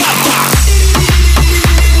helicopter.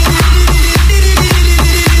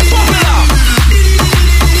 Propeller.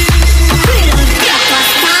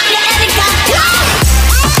 Stop the helicopter.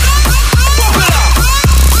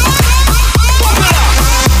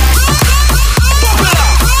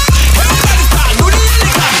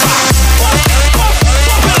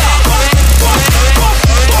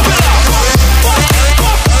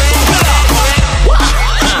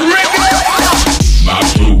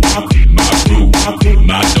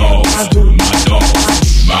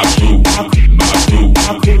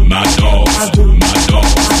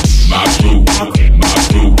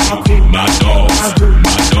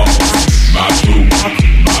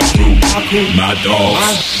 My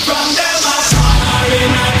dogs. From them I fire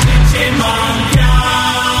in a kitchen man can.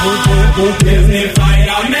 Give me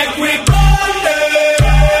fire, make we burn them.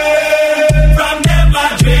 From them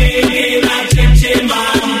I drink in a kitchen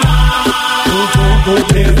man can.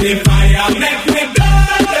 Give me fire, make we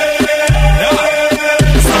burn them.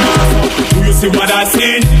 Do you see what I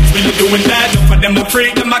seen? Really doing that? Enough of them a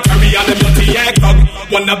freak, them a carry on them dirty egg.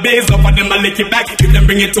 Wanna base, enough of them a lick it back. If them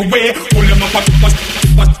bring it away, pull them up a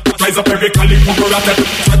rise up every caliber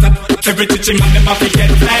at every chichi man them have to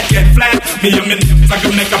get flat. Me and me I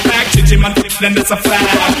can make a pack. Chichi man then that's a flag.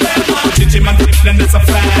 Chichi man then that's a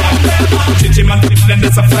flag. Chichi man then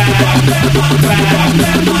that's a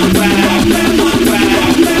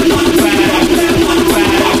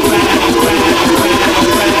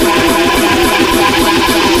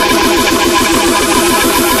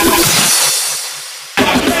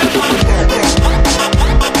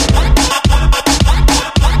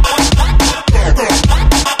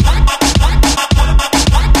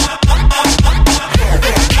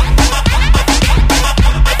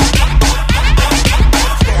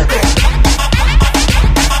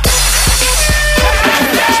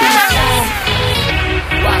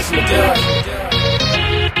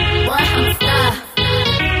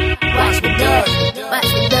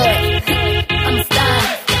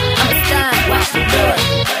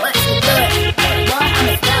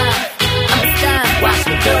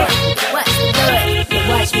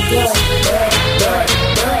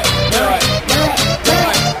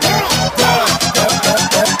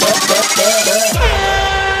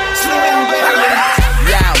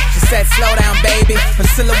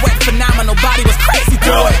silhouette phenomenal, body was crazy,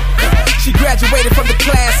 do it. She graduated from the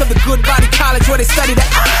class of the Good Body College where they studied at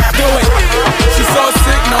do it. She's so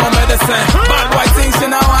sick, no medicine. Bad white things, she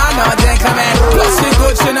know I know, gentleman. Plus she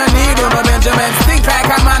good, she no need no Benjamin. Think like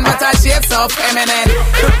a man, but her shape so feminine.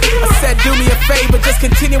 I said, do me a favor, just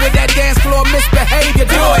continue with that dance floor misbehavior,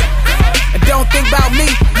 do it. And don't think about me,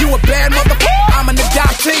 you a bad motherfucker, I'm an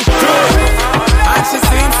adoptee, do it. And she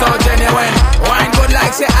seems so genuine, wine good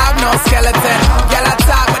like she have no skeleton. Girl I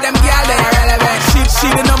talk, but them girl they irrelevant. She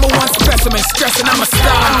the number one specimen, stressing I'm a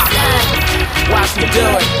star. Watch me do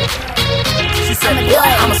it. She said, boy,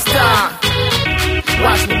 I'm a star.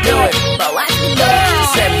 Watch me do it. But watch me do it. She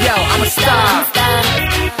said, yo, I'm a star.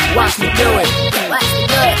 Watch me do it. Watch me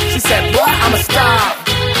do it. She said, boy, I'm a star.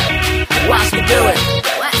 Watch me do it.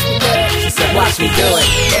 Watch me do it. She said, watch me do it.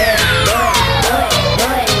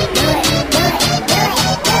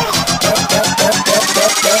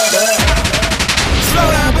 Slow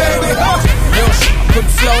down, baby. Yo, she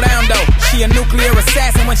couldn't slow down though. She a nuclear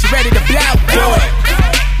assassin when she ready to blow. Do it.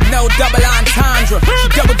 No double entendre. She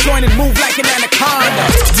double jointed, move like an anaconda.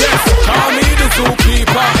 Yes, call me the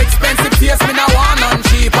zookeeper. Expensive taste, me now want none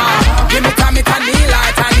cheaper. Give me Tommy Tanila,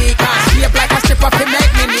 Tanika. Shape like a stripper, can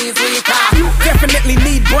make me knees weaker. Definitely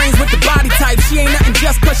need brains with the body type. She ain't nothing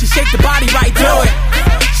just cause she shake the body right. Do it.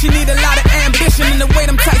 She need a lot of ambition, and the way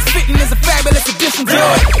them tights fitting is a fabulous addition to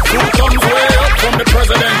it. Who comes way up from the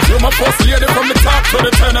president? You my first lady from the top to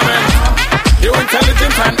the tenement. You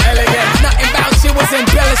intelligent and elegant. Nothing about you was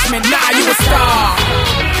embellishment. Nah, you a star.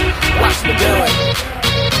 Watch me do it.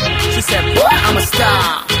 She said, boy, I'm a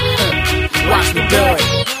star. Watch me do it.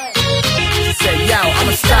 She said, yo, I'm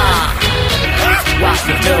a star. Watch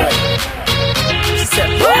me do it. She said,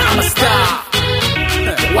 boy, I'm a star.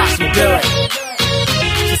 Watch me do it.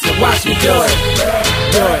 She said, watch me do it.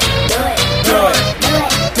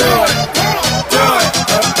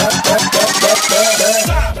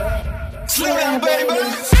 Slow down, baby.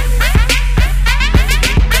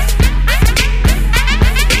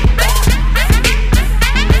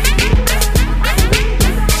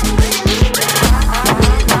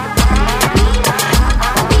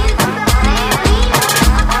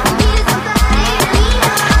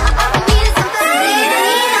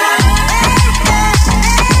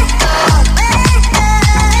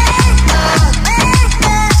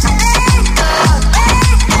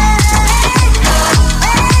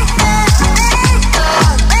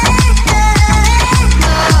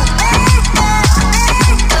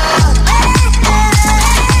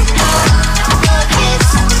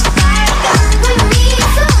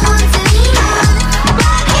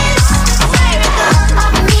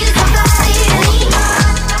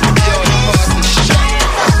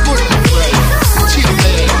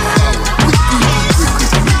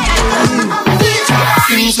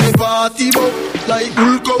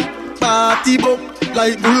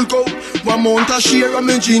 Like Bulko, one month a share of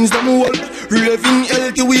my jeans them hold. Raving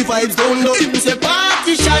healthy we vibes down low. Him say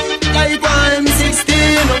party shot like I'm 16.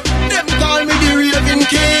 Them call me the raving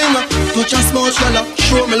king. Touch a small shallow,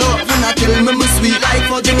 show me love and I tell me sweet like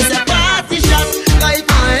for Jimmy. Say party shot like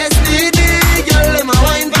my STD. Girl, them a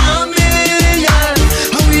wine for me,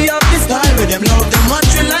 yeah. And we have this style with them love them watch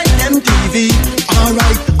we like them TV.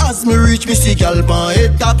 Alright, as me reach me see girl my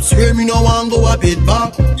head top. Swear me no one go a bit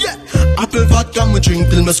back, yeah. Apple vodka me drink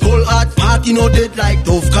till my skull hot. Party no dead like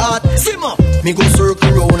Dove card. Simmer, me go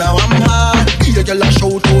circle round now I'm hard. Here girl a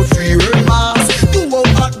shout out free word pass. 2 out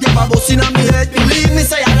hot, them a bust inna me head. Believe me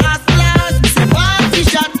say I last. Me say party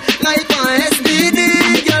shot like my STD.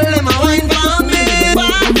 Girl them a wine for me.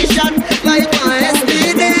 Party shot like my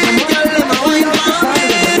STD. Girl them a wine for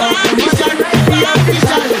me. Party shot, party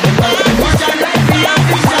shot, party shot, party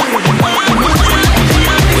shot.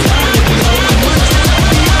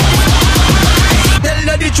 Tell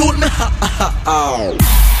her the truth, me ha ha ha.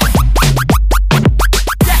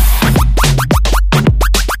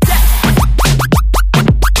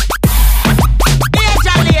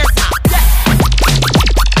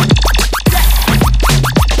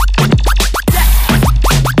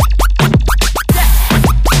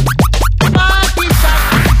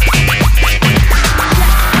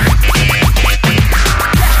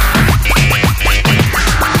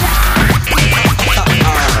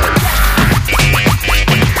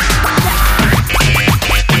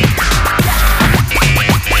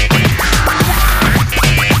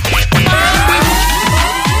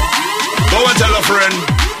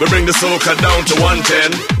 We bring the soca down to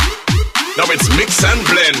 110. Now it's mix and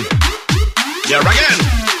blend. Yeah, again.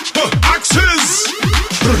 Axes.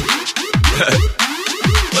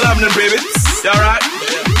 What's happening, baby? You alright?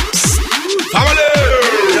 Family.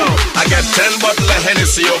 Yo, I got 10 bottles of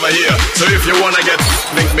Hennessy over here. So if you wanna get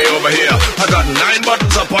link me over here. I got 9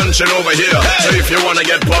 bottles of punching over here. So if you wanna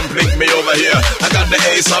get pumped, link me over here. I got the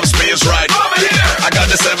Ace of Spades right over here. I got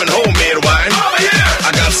the 7 homemade wine over here.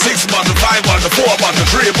 I got 6 bottles, 5 bottles, 4 bottles,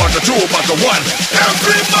 3 bottles, 2 bottles, 1.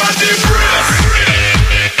 Everybody breath.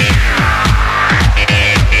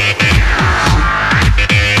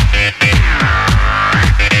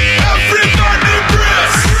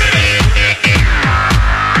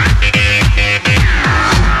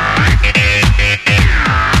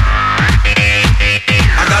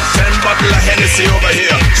 Hennessy over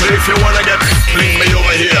here. So if you wanna get bling me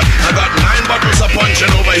over here. I got 9 bottles of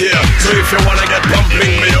punching over here. So if you wanna get pumped,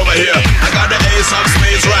 bling me over here. I got the Ace of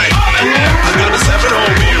Spades right. I got the 7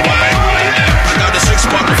 homemade wine. I got the 6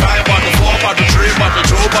 bottle, 5 bottle, 4 bottle, 3 bottle,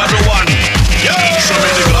 2 bottle, 1. Yeah. Show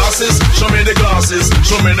me the glasses, show me the glasses,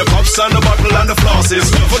 show me the cups and the bottle and the flosses.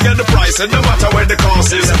 Forget the price, it no matter where the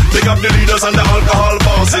cost is. Pick up the leaders and the alcohol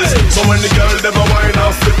bosses. So when the girl them a wine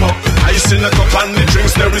and flip up, ice in the cup and the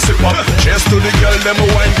drinks they sip up. Cheers to the girl them a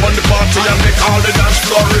wine on the party and make all the dance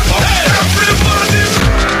floor rip up. Everybody.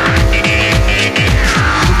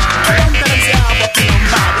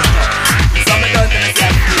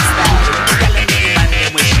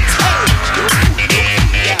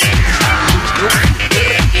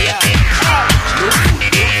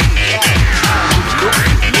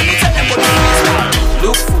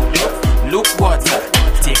 Look water,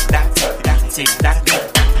 take that, take that.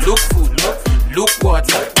 Look food, look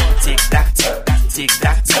water, take that, take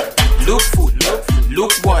that. Look food,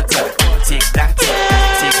 look water, take that,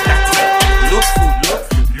 take that. Look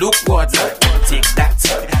food, look water, take that,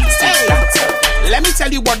 take that. Let me me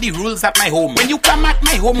tell you about the rules at my home. When you come at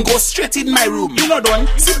my home, go straight in my room. You know done,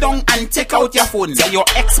 sit down and take out your phone. Tell your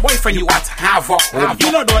ex-boyfriend you at havoc home.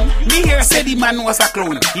 You know done, me here say the man was a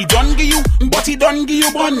clown. He done give you, but he done give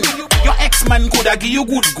you bun. Your ex-man coulda give you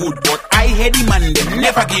good, but I hear the man, they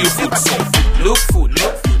never give you food. So food,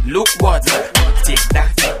 look water. Take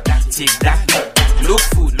that. Look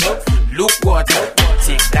food, look water.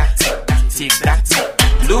 Take that.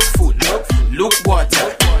 Look food, look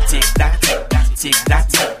water. Take that.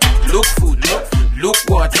 Look food, look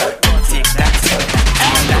water. Take that.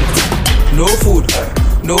 No food,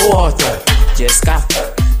 no water. Just cat.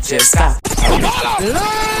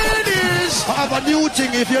 Ladies, I have a new thing.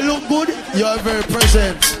 If you look good, you are very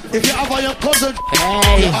present. If you have your cousin,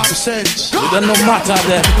 you're absent. You don't know matter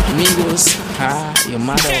there. Amigos, your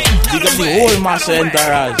mother. Big up the whole master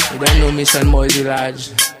entourage. You don't know Mission Moisey Lodge.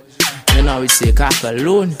 You know we say cock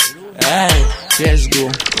alone. Hey, let's go.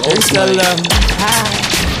 Let's tell them.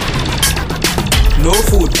 No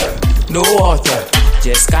food, no water.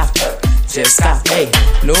 Just cat. Hey,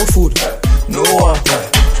 no food, no water.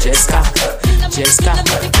 Just cat.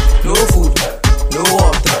 No food, no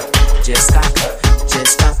water. Just cat.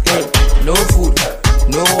 Hey, no food,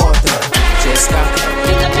 no water. Just cat.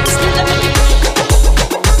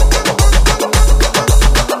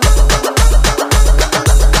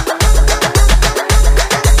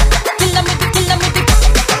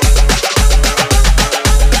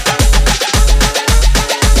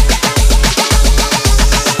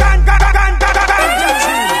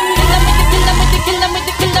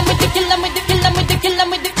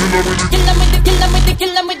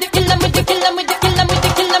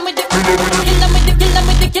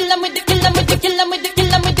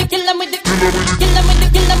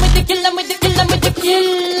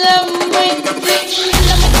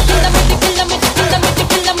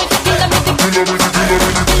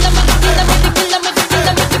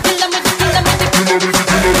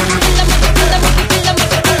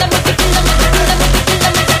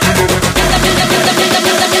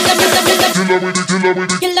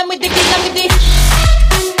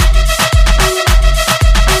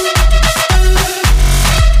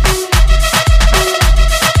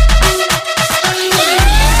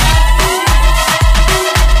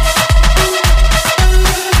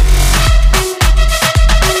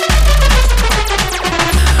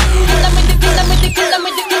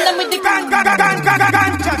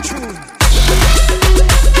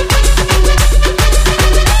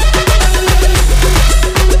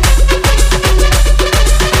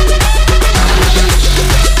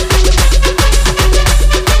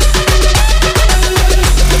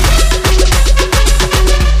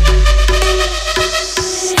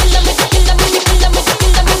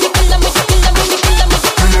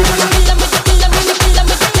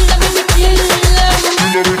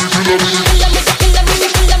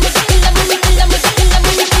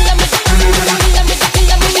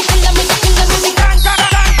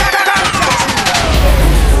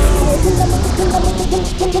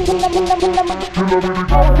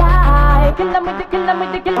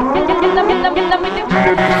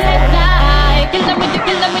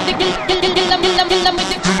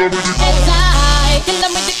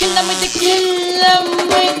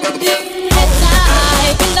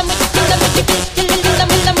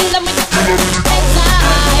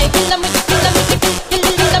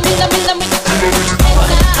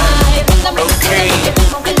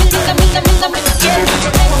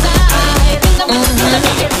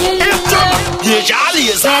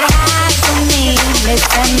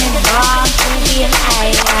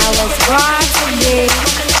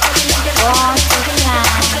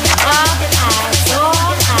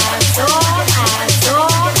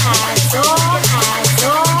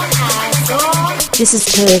 This is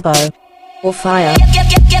Turbo or Fire.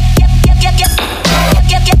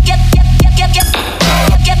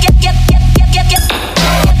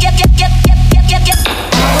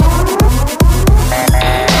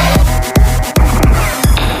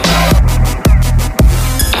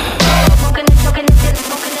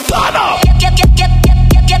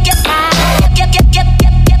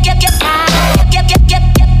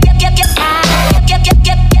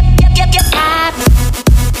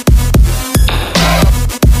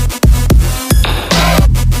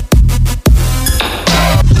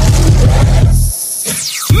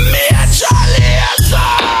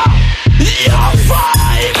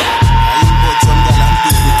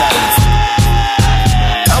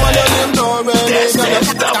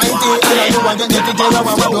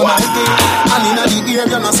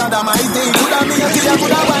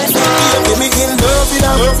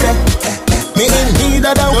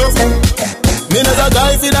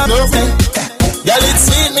 Girl, it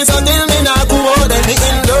sweet me so till me not go out there. Me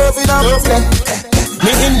in love with a roughneck.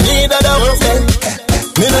 Me in need of a roughneck.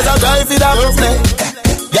 Me not a drive with a roughneck.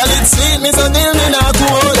 Girl, it sweet me so till me not go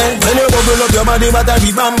out there. When you bubble up your body, what a the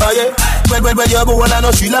bamba, yeah. When you go on a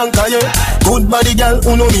Sri Lanka, yeah. Good body, girl,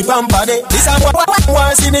 who know me pampa, de. This a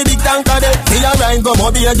one see me big tanker, de. Me a ride, come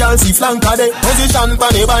up here, girl, see flanker, de. Position for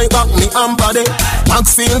the bike, back me hamper, de.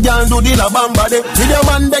 Maxfield, girl, do the la bamba, de. With your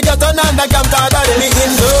man, they get on and the camcorder, de. Me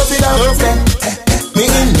in love with a roughneck. Me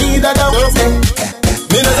in need of a roughneck.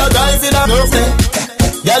 Me not a drive with a roughneck.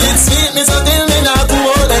 Girl, it sweet me so till me not go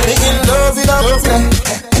out there. Me in love with a roughneck.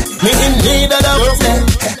 Me in need of a roughneck.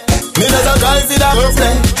 Me not a drive with a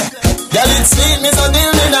roughneck. Girl, it sweet me so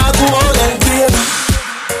till me not go out there. Baby,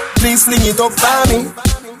 please fling it up for me.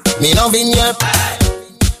 Me loving you.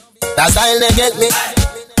 That's how they get me.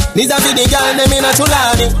 These are the girl, them in a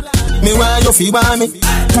chulani. Me want you feel by me.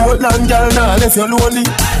 Portland girl, now left you lonely.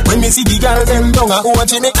 When me see the girl, them down a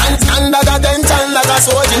watch me. And like a attention, like a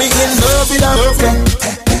soldier. Me in love with a roughneck.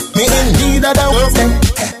 Me in need of a roughneck.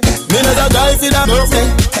 Me not a guy with a roughneck.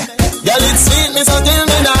 Girl, it sweet me so till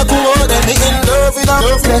me not go out there. Me in love with a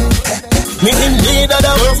roughneck. Me in need of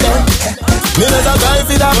a roughneck. Me not a guy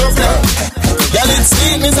with a roughneck. Girl, it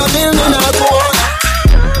sweet me so till me not go out there.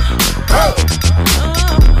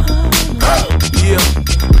 Yeah.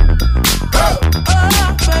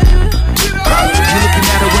 You looking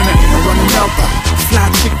at her when I ain't running up. Fly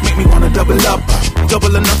chick make me wanna double up.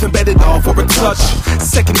 Double or nothing, bet it all for a touch.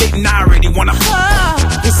 Second date and I already wanna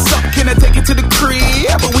What's up, can I take it to the crib?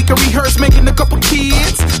 But we can rehearse making a couple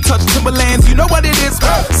kids. Touch Timberlands, you know what it is.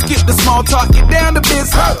 Skip the small talk, get down to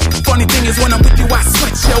biz. Funny thing is when I'm with you I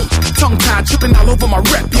sweat, yo. Tongue tied, tripping all over my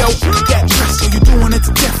rep, yo. That dress, so you doing it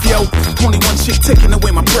to death, yo. Only one chick taking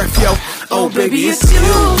away my breath, yo. Oh baby, it's you.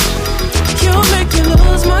 You make me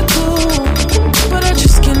lose my cool, but I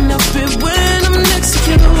just can't help it when I'm next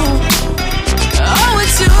to you. Oh,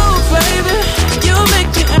 it's you, baby. You make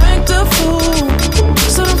me act a fool.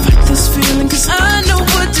 So don't fight this feeling, cause I know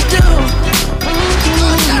what to do.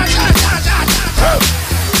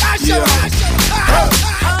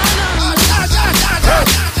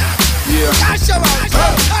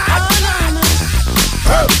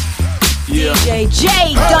 DJ J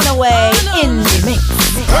Dunaway in the mix.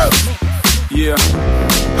 Yeah.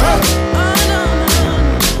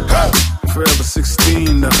 Forever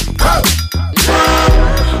 16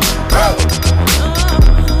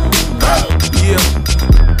 Yeah.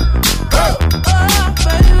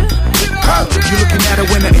 You looking at her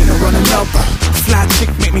when I ain't running up. Fly chick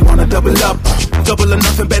make me wanna double up. Double or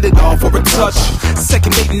nothing, bet it all for a touch.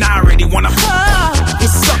 Second date and I already wanna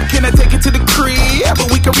What's up, can I take it to the crib? But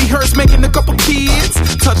we can rehearse making a couple kids.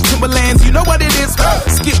 Touch Timberlands, you know what it is.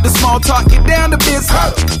 Skip the small talk, get down to biz.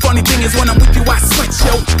 Funny thing is when I'm with you I sweat,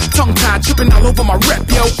 yo. Tongue tied, tripping all over my rep,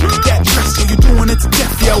 yo. That dress, so you doing it to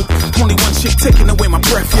death, yo. Only one chick taking away my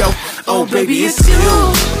breath, yo. Oh baby, it's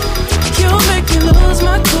you. You make me lose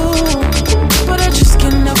my cool, but I just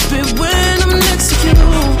can't help it when I'm next to you.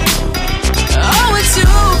 Oh, it's you,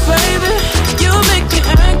 baby. You make me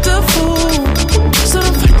act a fool. So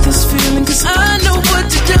don't fight this feeling, cause I know what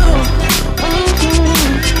to do.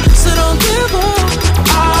 So don't give up.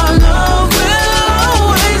 Our love will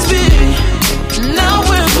always be. Now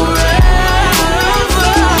we're forever.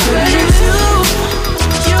 It's you.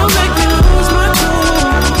 You make me lose my cool,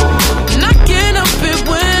 and I can't help it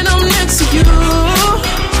when I'm next to you.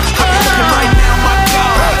 Right now, my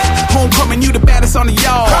God. Homecoming, you the baddest on the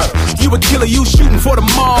yard. You a killer, you shooting for the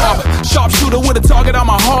mob. Sharpshooter with a target on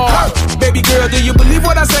my heart. Baby girl, do you believe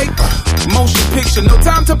what I say? Motion picture, no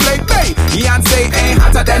time to play. Hey, Beyonce ain't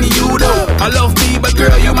hotter than you though. I love me, but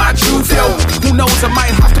girl, you my true flow. Who knows, I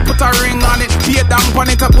might have to put a ring on it. Be a down on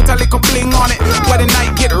it, I put a little bling on it. Wedding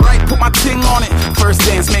night, get it right, put my ting on it. First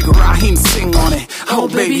dance, make Raheem sing on it. Oh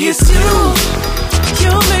baby, it's you.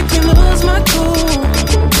 You make me lose my cool,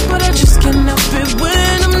 but I just can't help it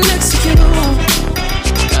when I'm next to you.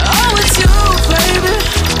 Oh, it's you, baby.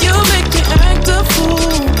 You make me act a fool.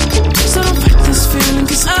 So don't fight this feeling,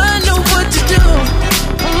 cause I know what to do.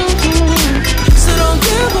 So don't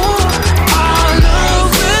give up. Our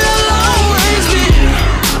love will always be.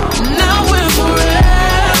 Now we're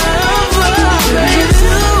forever. It's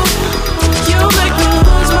you. You make me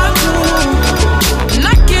lose my cool, and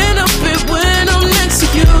I can't help it when I'm next to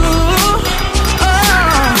you.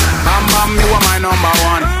 Bam bam, you are my number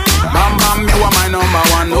one. Bam bam, you are my number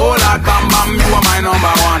one. Oh Lord, bam bam, you are my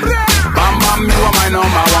number one. Bam bam, you are my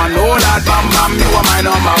number one. Oh Lord, bam bam, you are my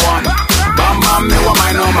number one. Bam bam, you are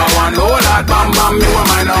my number one. Oh Lord, bam bam, you are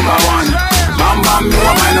my number one. Bam bam, you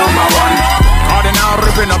are my number one. Party now,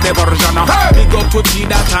 ripping up the version. Big up to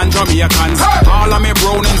T-Dot and Jamaicans. All of me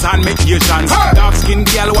brownings and me Asians. Dark skin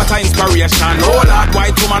girl, what a inspiration. Oh Lord,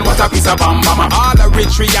 white woman, what a piece of bam-bam. All the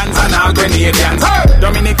Ritrians and all Grenadians.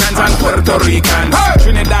 Dominicans and Puerto Ricans.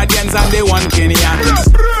 Trinidadians and the one Kenyans.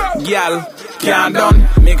 Girl, can't done.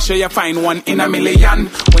 Make sure you find one in a million.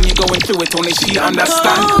 When you're going through it, only she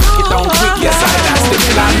understand. Get down quick, yes, that's the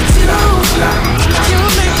plan. You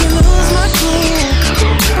make me lose my cool,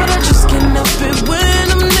 but I just can't help it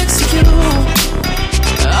when I'm next to you.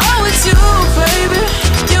 Oh, it's you, baby.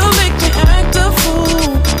 You make me act a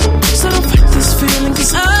fool. So don't fight this feeling,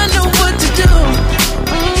 'cause I know what to do.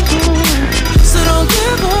 So don't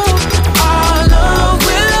give up. Our love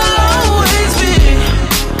will always be.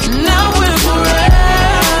 Now we're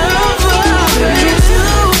forever. It's you.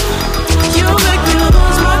 You make me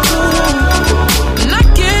lose my cool, and I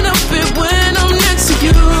can't help it when I'm next to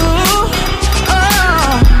you.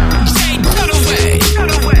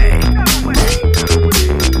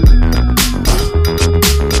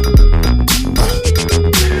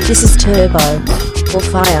 This is Turbo or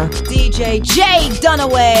Fire. DJ J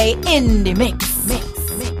Dunaway in the mix.